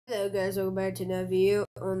Hello guys, welcome back to another video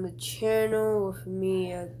on the channel with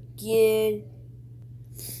me again.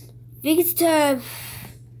 I think it's time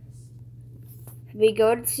for me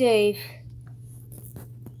going to save.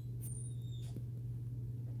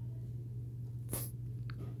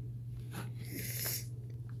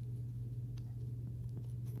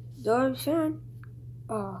 Door shine.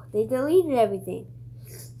 Oh, they deleted everything.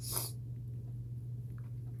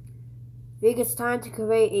 I think it's time to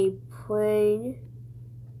create a plane.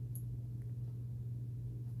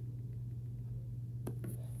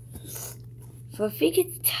 So I think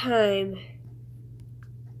it's time to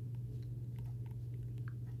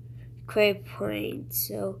create a plane.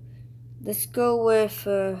 So let's go with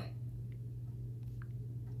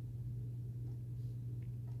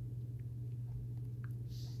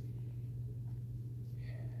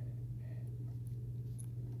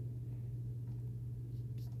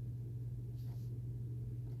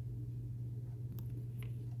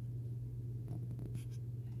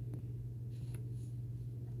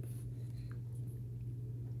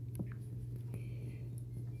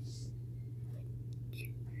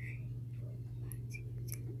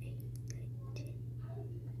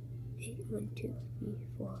one, two, three,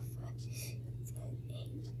 four, five, six, seven,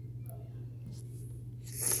 eight.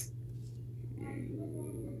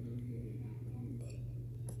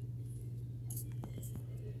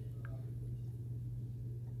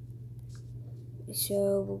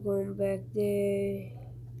 So we're going back there.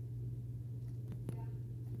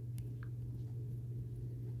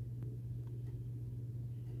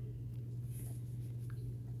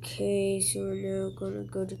 Okay, so we're now gonna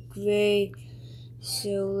go to gray.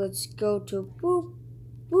 So let's go to boop,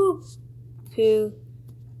 boop, poo.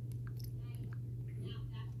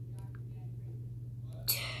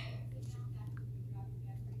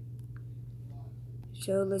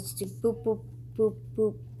 So let's do boop, boop, boop,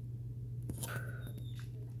 boop.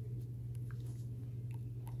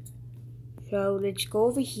 So let's go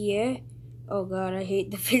over here. Oh god, I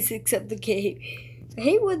hate the physics of the game. I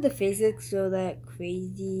hate when the physics are that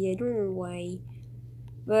crazy. I don't know why.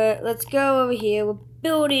 But let's go over here. We're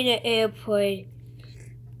building an airplane.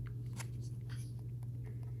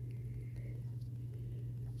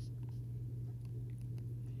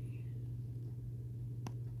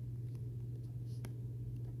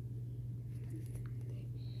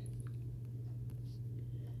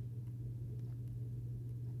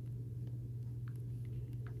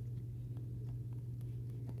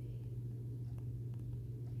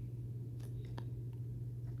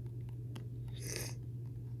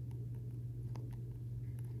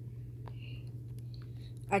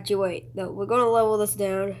 Actually, wait. No, we're gonna level this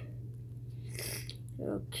down.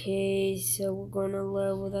 Okay, so we're gonna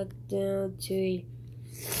level that down to.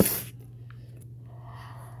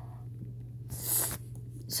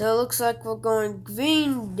 So it looks like we're going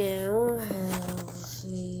green now. Let's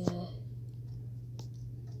see.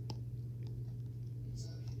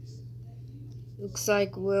 Looks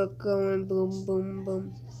like we're going boom, boom,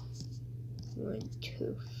 boom. 1,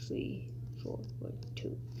 2, 3, 4. 1,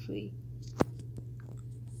 2, 3.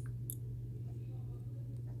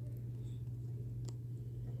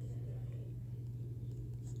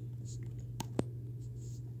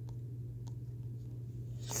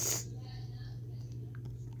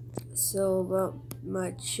 So about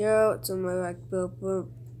my shout to my like boop boop.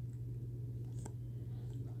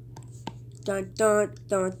 Dun dun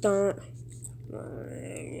dun dun.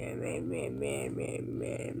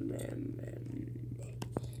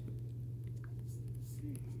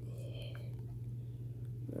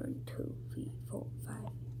 1, 2, 3, 4, 5,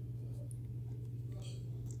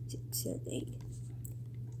 6, 7, 8.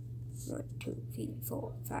 1, 2, 3,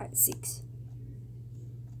 4, 5, 6.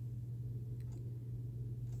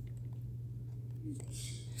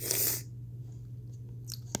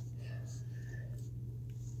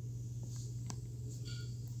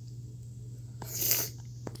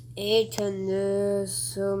 And this,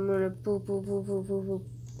 so I'm gonna boop boop boop boop boop boop.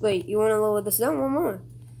 Wait, you wanna lower this down one more?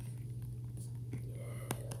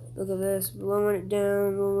 Look at this, lower it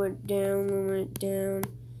down, lower it down, lower it down.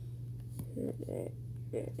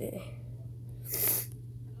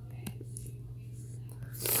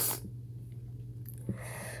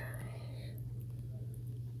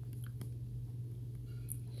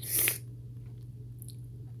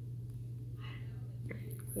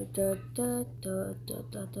 Da da da da da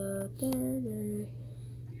da da